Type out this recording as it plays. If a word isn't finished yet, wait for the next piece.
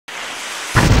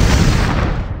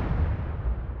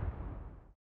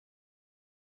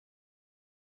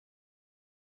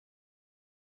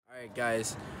Alright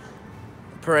guys,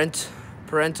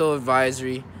 parental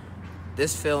advisory.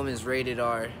 This film is rated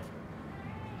R,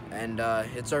 and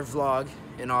it's our vlog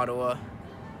in Ottawa.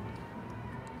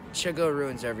 Chigga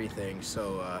ruins everything,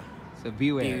 so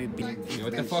beware.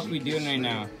 What the fuck we doing right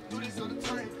now? We're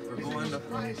going to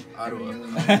Ottawa.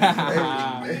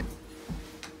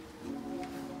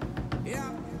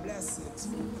 Yeah, bless it.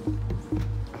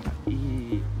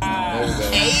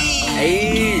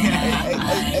 Hey!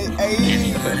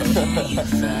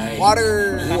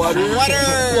 Water! What are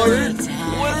those?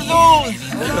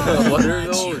 What are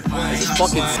those? This is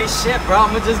fucking sick shit, bro. I'm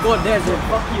gonna just go in there and say,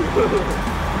 fuck you.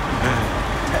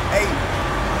 Hey!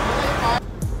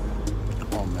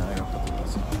 Oh man, I gotta put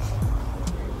this on.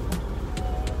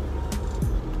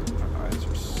 My eyes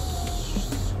are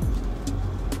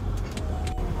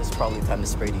It's probably time to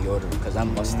spray deodorant because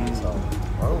I'm musty as hell.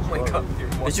 Oh my god.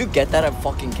 Did you get that on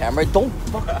fucking camera? Don't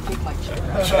fucking take my chair.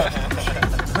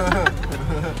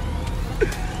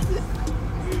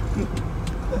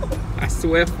 I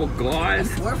swear for God. I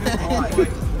swear for God.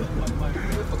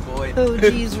 Oh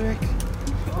jeez, Rick.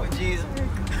 Oh jeez, Rick.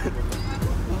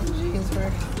 Oh jeez,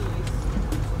 Rick.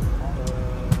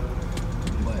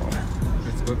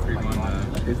 Let's go cream on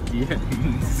his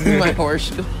DMs. This is my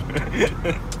horseshoe.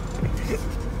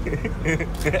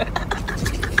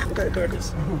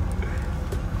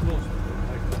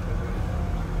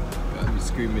 I'm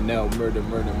screaming now, murder,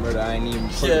 murder, murder. I ain't even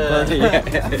put the murder yet.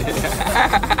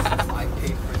 I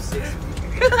paid for 6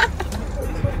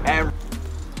 And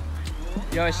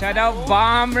yo, shout out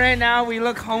Bomb right now. We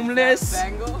look homeless.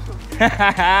 You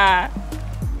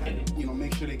know,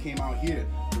 make sure they came out here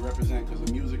to represent because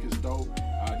the music is dope.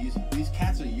 These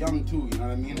cats are young too, you know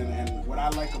what I mean? And what I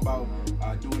like about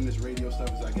doing this radio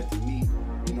stuff is I get to meet,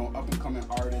 you know, up and coming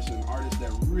artists and artists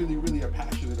that really are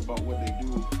passionate about what they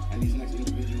do. And these next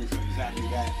individuals are exactly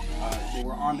that. They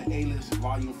were on the A-List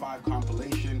Volume 5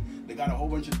 compilation. They got a whole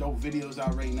bunch of dope videos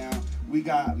out right now. We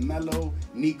got Mellow,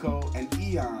 Niekoh, and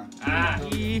Eyon.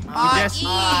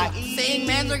 Saying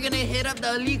men are gonna hit up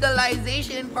the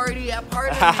legalization party at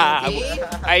Parliament,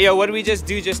 Hey yo, what did we just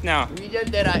do just now? We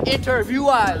just did an interview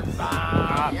on.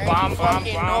 Bomb, bomb, bomb.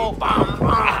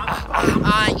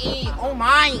 Oh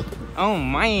my. Oh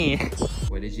my.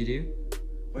 What did you do?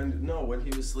 When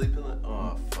he was sleeping,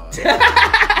 oh fuck.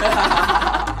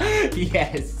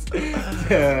 Yes.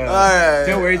 Alright.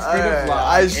 Don't worry, it's for the vlog.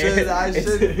 I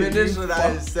should finish what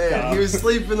I was saying. He was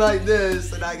sleeping like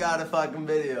this, and I got a fucking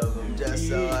video of him just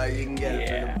so you can get it.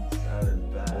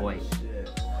 Sounded bad. Boy. Shit.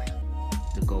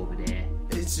 Look over there.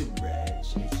 It's a red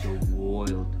shit. It's so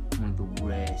wild. One of the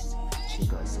rarest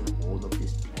chickas in all of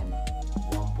this planet.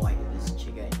 One bite of this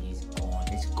chigga and he's gone.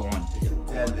 It's gone.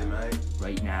 Deadly, man.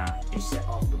 Right now. They set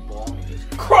off the bomb and it's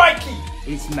Crikey!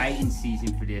 It's mating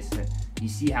season for this. You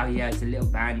see how he has a little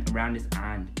band around his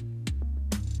hand?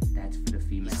 That's for the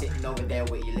female. sitting over there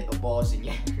with your little balls in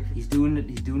your He's doing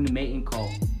the mating call.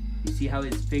 You see how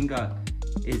his finger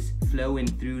is flowing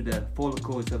through the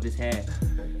follicles of his hair.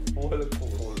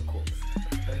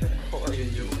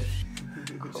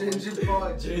 Ginger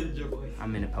boy. Ginger boy.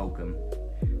 I'm gonna poke him.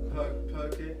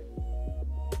 Poke it.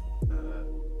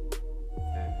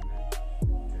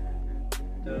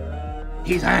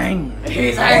 He's angry.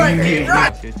 He's angry.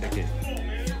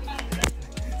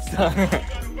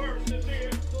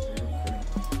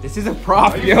 This is a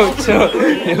prop, yo. Chill.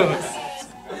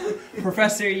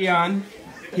 Professor Eyon,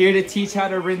 here to teach how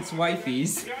to rinse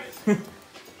wifeys.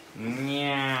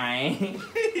 Yeah.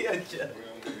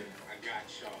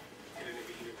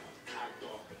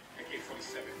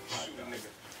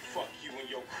 Fuck you and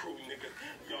your crew, nigga.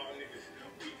 Y'all niggas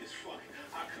weak as fuck.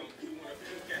 I come through when I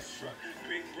pick that struck.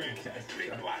 Big brain,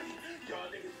 big body. Y'all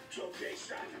niggas drove their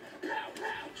shot. Pow,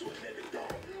 pow, to a nigga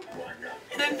dog. Run up.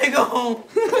 That nigga home.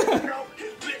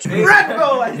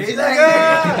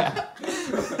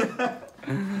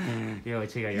 Yo,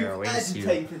 check out your waist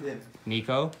suit.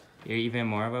 Niekoh, you're even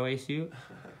more of a waist suit.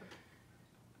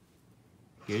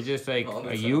 You're just like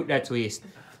a youth that's waist.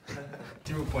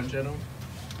 Threw a punch at him.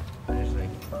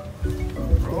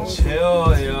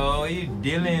 Chill, yo. What you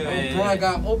dealing with? Bro, I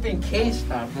got open case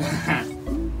now.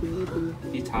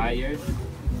 You tired?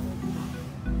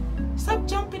 Stop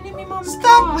jumping in me mom's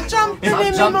Stop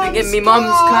jumping in me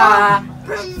mom's car.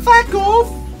 Fuck off.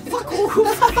 Fuck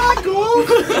off. Fuck off.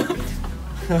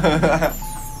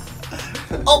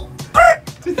 Oh.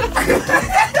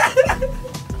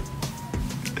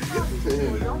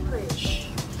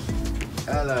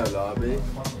 Hello, Lobby.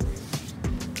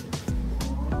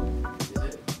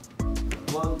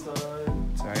 One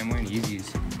time. Sorry, I'm wearing Yeezys.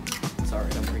 Sorry,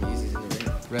 I'm bringing Yeezys in the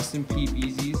ring. Rest in peace,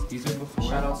 Yeezys. These are before.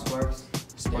 Shout out Swerves.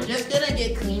 They're just gonna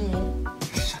get clean.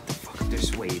 Shut the They're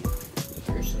suede.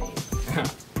 They're suede.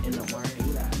 In the morning.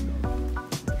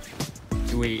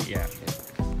 Suede, yeah.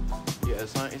 Yeah,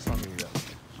 it's not me though.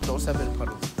 Those have been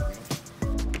puddles.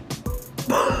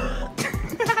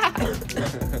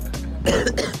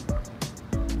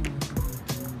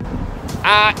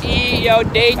 Yo,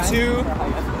 day two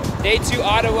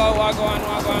Ottawa, walk on.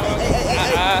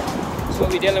 That's what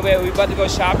we dealing with. We about to go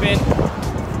shopping.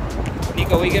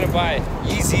 Niekoh, what you gonna buy?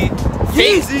 Easy.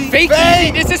 Fake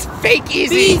Yeezy. This is fake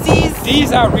Yeezy.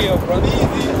 These are real, bro.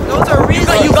 Those are real.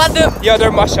 You got them. Yo,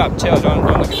 they're mush up. Chill, don't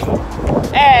look at them.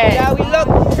 Hey, yeah, we look.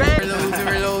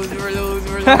 We're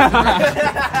losing.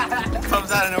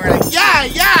 Comes out and we're like, yeah.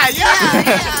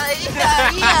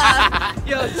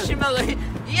 Yo, Shimala,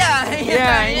 yeah.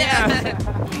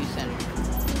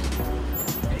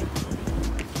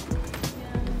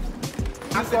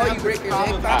 Before you break your leg,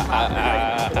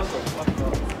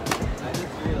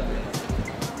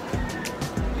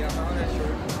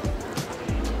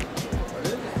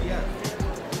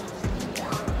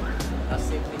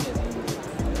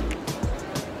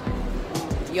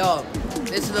 Yo,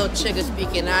 this is little Chigga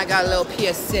speaking. I got a little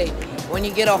PSA. When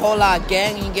you get a whole lot of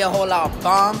gang and you get a whole lot of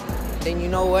bomb, then you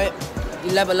know what?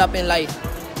 You level up in life.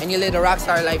 And you live a rock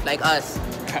star life like us.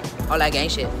 All that gang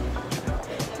shit.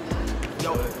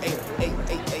 Yo, hey.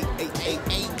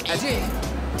 That's it.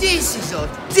 This is a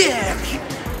dick.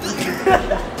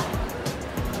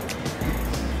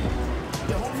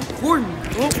 Record me,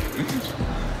 bro.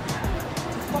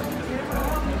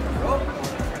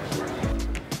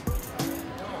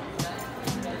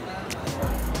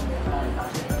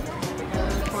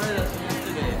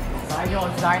 Yo,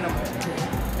 Dynamo.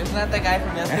 Isn't that the guy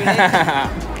from yesterday?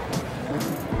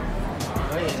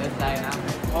 Wait, that's Dynamo.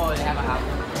 Oh, they have a house.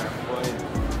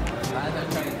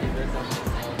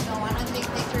 No, why not take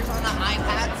pictures on the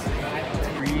iPads?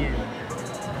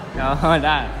 No,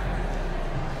 that.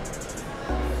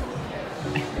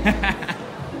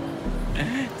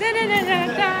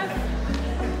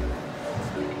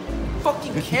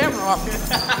 Fucking camera off.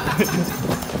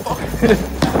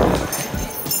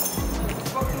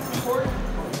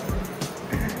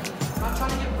 I'm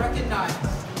trying to get recognized.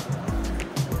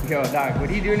 Yo, dog, what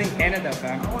are you doing in Canada,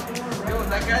 fam? Yo,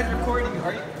 that guy's recording you,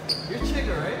 right? You're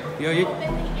Chigga, right? Yo,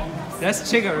 that's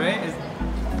Chigga, right?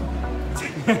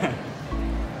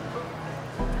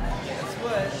 Guess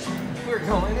what? We're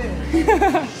going in.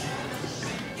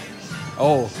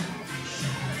 Oh.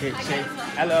 Here, shake.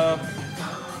 Hello.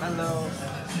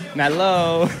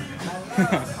 Mellow. Oh,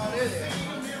 there they are.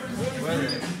 Where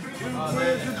are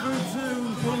they?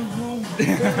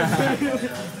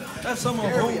 That's some of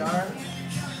Here we are.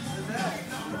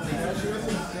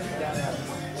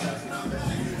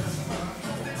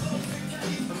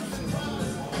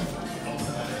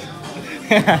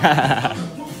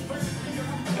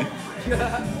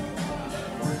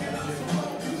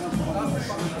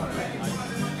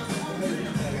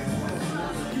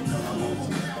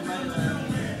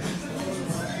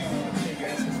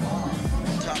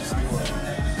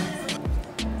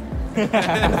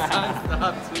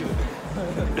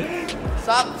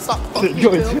 Stop fucking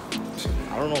film.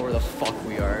 I don't know where the fuck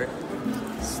we are.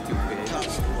 Stupid.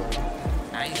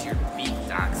 Nice, your big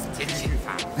dog's kitchen,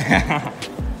 fam.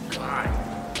 God.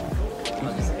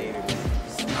 I'll just hate it.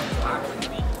 Stop talking to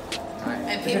me.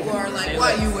 And people are like,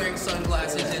 why are you wearing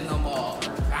sunglasses in the mall?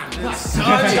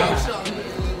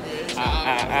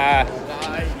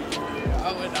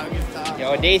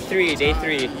 Yo, day three.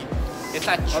 It's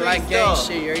that All tree that gang gang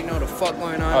shit. You already know the fuck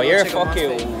going on. Oh, you're Check out my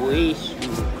face. fucking weak.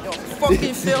 Yo,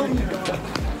 fucking film me.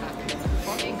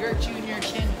 Fucking gurt you in your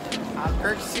chin. I'll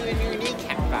gurt you in your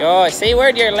kneecap. Yo, say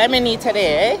word you're lemony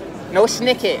today, eh? No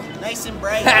snicket. Nice and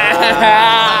bright.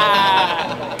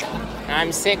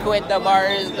 I'm sick with the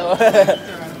bars, though.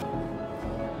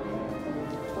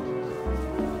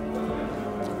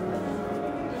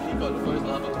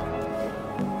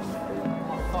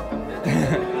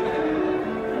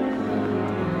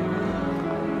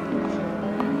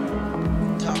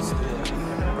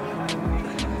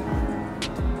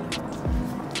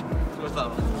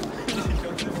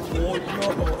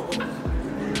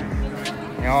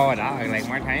 Yo, dog, like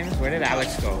more times? Where did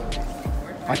Alex go?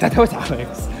 Oh, I thought that was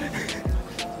Alex.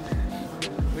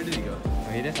 Where did he go? Oh,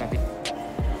 he did something.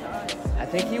 I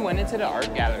think he went into the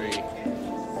art gallery.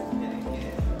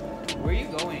 Where are you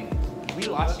going? We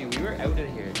lost you. We were out of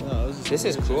here. No, This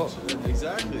is cool.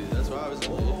 Exactly. That's why I was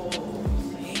like,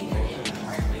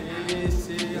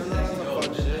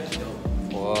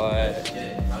 What?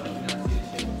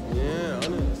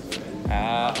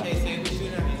 yeah,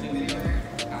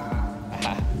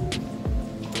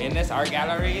 In this art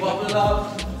gallery. Bubble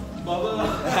up.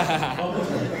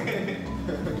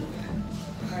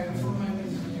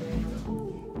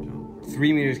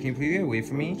 3 meters. Can you please get away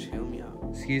from me? Chill me out.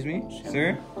 Excuse me,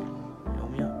 sir? Chill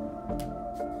me out.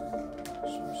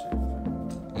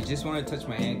 You just want to touch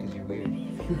my hand because you're weird.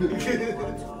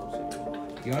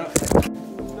 You want to?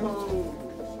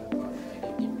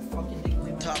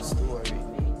 Top story.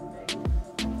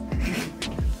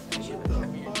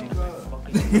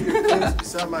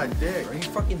 Suck my dick. Are you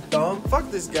fucking dumb?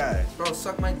 Fuck this guy. Bro,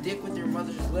 suck my dick with your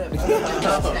mother's lips.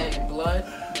 Blood.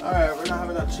 Alright, we're not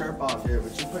having a chirp off here,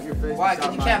 but you put your face. Why? inside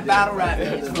Because you my can't dick. battle rap me.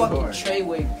 It's This fucking door.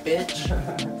 Treyway, bitch.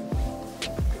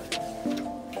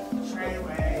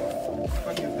 Treyway. What the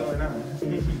fuck is going on?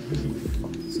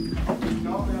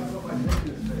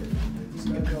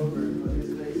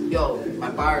 Yo,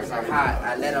 my bars are hot.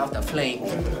 I let off the flame.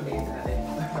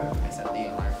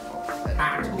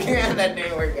 That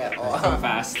didn't work at all. So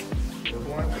fast.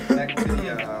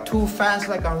 Too fast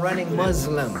like a running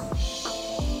Muslim.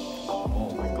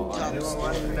 Oh my god. Anyone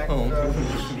want to connect the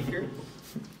speaker?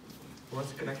 Who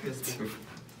wants to connect this speaker?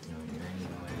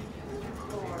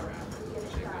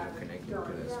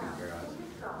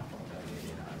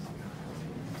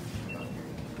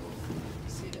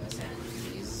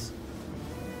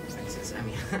 I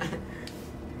mean,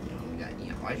 we got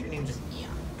Eyon. Why is your name just Eyon?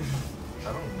 I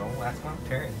don't know. Ask my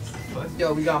parents. What?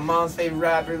 Yo, we got mom's favorite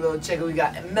rapper, little Chigga. We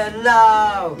got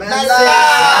Mellow.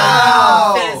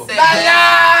 Mellow!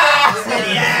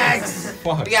 Yes.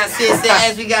 We got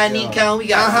Sis. We got Niekoh. We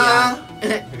got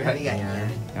Eyon. We got Eyon.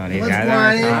 Oh, these What's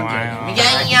guys going are on? We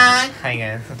got Eyon.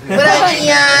 Hanging. What up,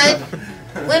 Eyon?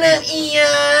 What up,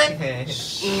 Eyon?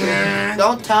 Eyon.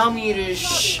 Don't tell me to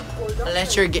shh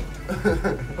unless you're get.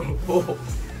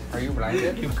 Are you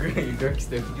blinded? You Dirk's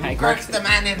the. Crux the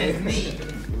man in his knee.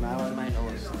 Now I might know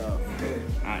his stuff.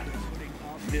 Alright.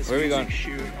 Where are we going?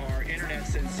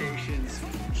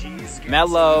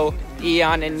 Mellow,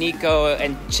 Eyon, and Niekoh,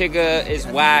 and Chigga is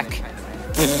whack.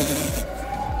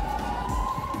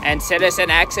 And Citizen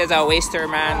X is a waster,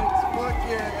 man.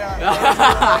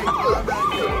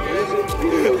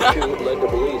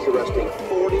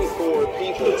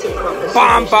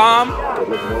 Bomb, bomb.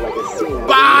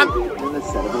 Bomb.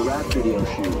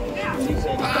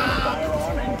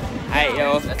 Hey,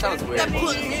 yo. That sounds weird.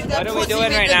 What are we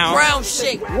doing right now? Ground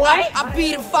shake. What? I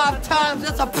beat it 5 times.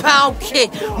 That's a pound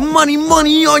kick. Money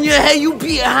on your head. You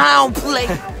be a hound play.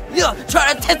 Yeah,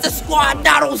 try to test the squad.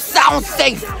 That don't sound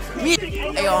safe.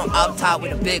 Hey, on up top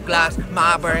with the big blocks.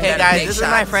 My bird. Hey guys, this is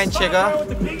my friend Chigga.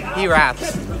 He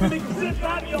raps.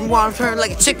 You want to turn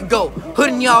like a chicken goat,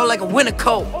 hooding y'all like a winter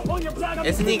coat.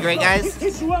 Isn't he great, guys?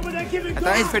 I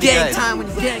thought he's pretty good. Time when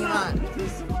he's getting on.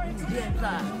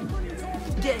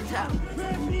 Getting time.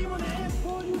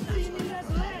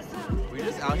 We're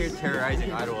just out here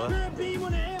terrorizing Ottawa.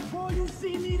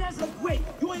 Wait,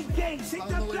 you ain't gang, take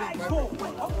that back.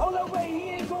 Hold up, wait, he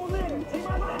ain't gon' live. Take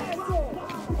my ass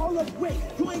off. Hold up, wait,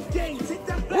 you ain't gang, take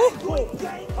that back.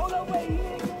 Hold up, wait, he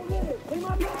ain't gon' live. Take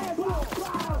my ass off.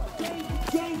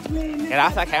 Get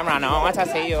off the camera now. I want to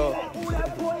see you.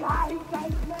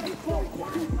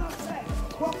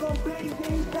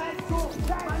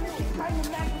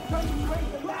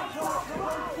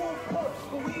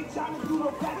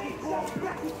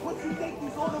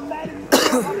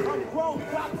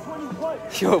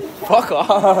 Yo, fuck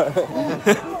off.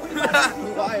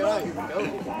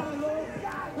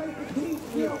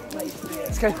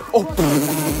 This guy, oh,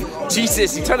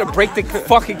 Jesus, you trying to break the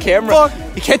fucking camera.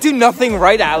 You can't do nothing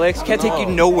right, Alex. You can't take you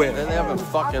nowhere. Then they have to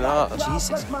fucking up.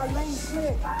 Jesus.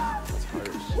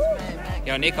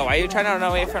 Yo, Niekoh, why are you trying to run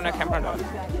away from the camera?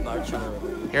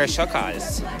 You're a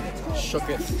shookaz.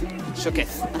 Shooketh.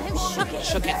 Shooketh.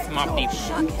 Shooketh, mop deep.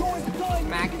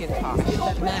 Macintosh.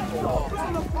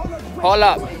 Hold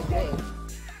up.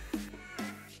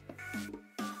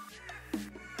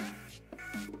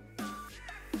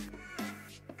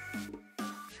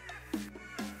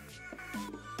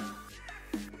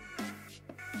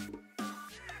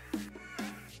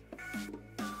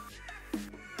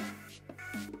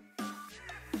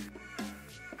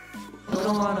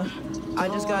 I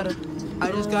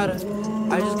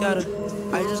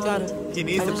just gotta. He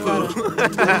needs to poo.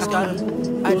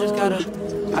 I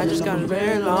just got a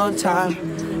very long time.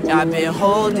 I've been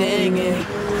holding it.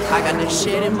 I got this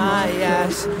shit in my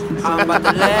ass. I'm about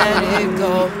to let it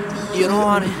go. You don't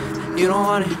want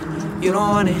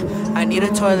it. I need a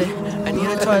toilet. I need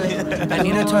a toilet.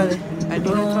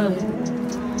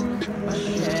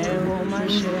 My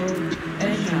shit,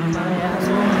 and now my ass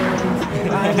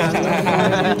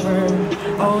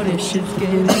oh, this shit's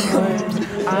getting worse.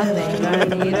 I think I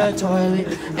need a toilet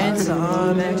and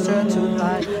some extra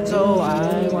tonight, so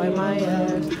I wipe my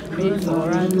ass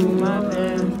before I do my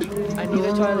pants. I need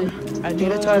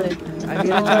a toilet.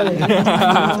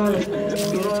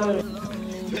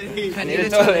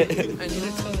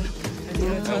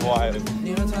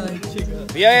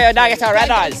 Yo, dog, it's our red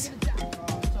eyes.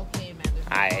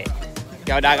 Alright.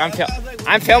 Yo, dog,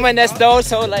 I'm filming this though,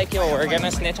 so like, yo, we're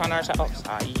gonna snitch on ourselves.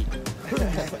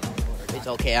 It's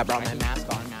okay, I brought my mask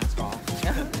on, mask off.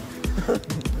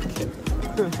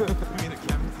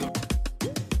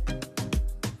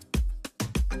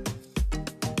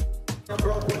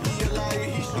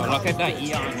 Oh, look at that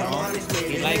Eyon, bro.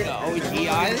 He's like the OG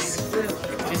eyes.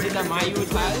 This is the my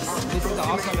Utahs. This is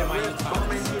also the my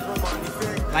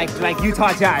Utahs. Like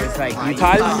Utah Jazz, like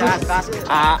Utahs.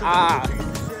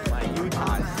 My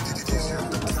Utahs.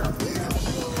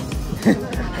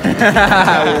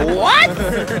 What?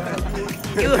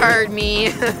 You heard me.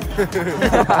 Okay.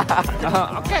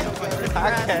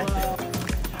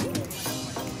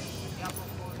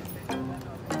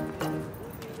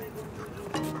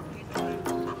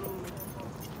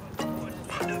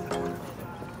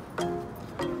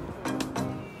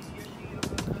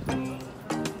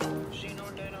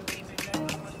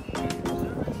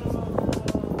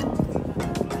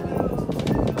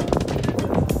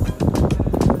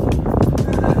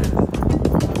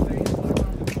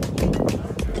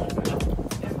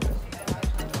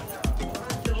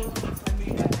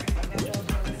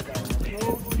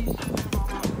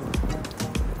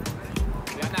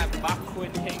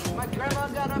 My grandma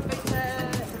got her face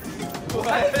head.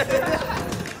 What?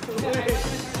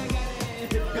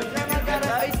 Your grandma got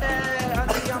her face head.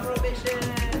 Auntie on probation.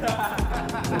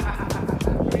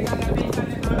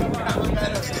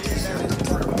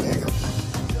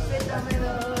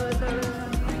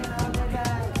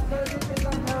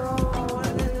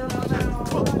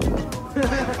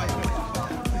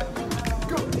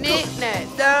 Knick-knack,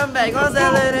 down back, gonna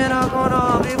sell it in a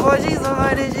corner. Before she's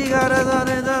somebody, she got us on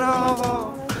it.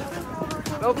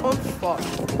 No pump spot.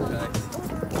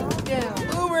 Yeah,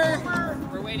 Uber.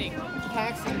 We're waiting.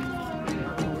 Taxi.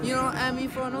 You don't ask me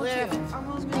for no tip.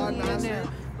 I'm a millionaire.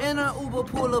 In an Uber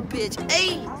pool of bitch.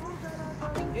 Hey!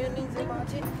 You need to my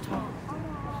TikTok.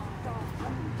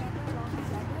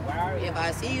 If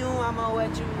I see you, I'ma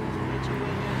wet you. Hit you in your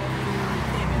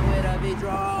name with a big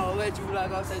draw. Wet you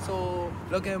like I say so.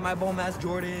 Look at my bum ass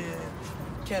Jordan.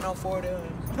 Can't afford him.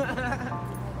 Look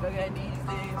at these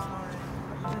things.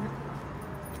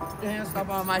 Damn, stop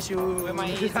on my shoes. With my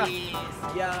Yeezys.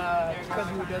 Yeah, because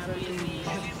you just a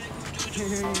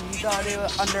You thought it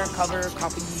was undercover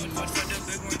copy.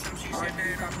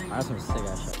 I have some sick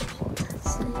ass shit.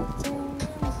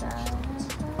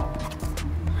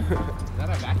 Is that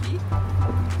a Wacky? Is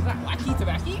that Wacky to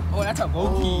Wacky? Oh, that's a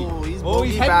Bogey. Oh, he's he's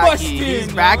bogey head backy. busting, He's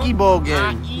yo. backy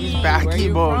bogan. Wacky. He's backy Where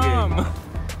you bogan.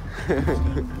 from?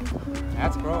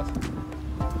 That's gross.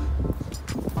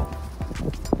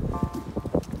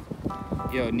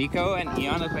 Yo, Niekoh and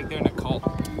Eyon look like they're in a cult.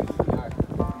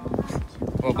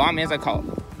 Well, Bomb is a cult.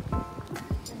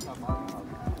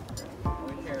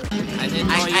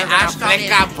 I asked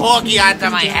flick a bogey onto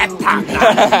my head top.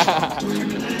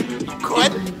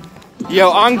 Could? Yo,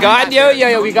 on God,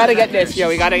 yo, we gotta get this. Yo,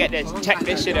 we gotta get this. Check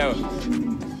this shit out.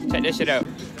 Check this shit out.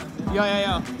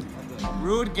 Yo.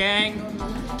 Rude gang.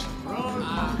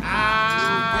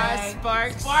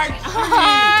 Sparks.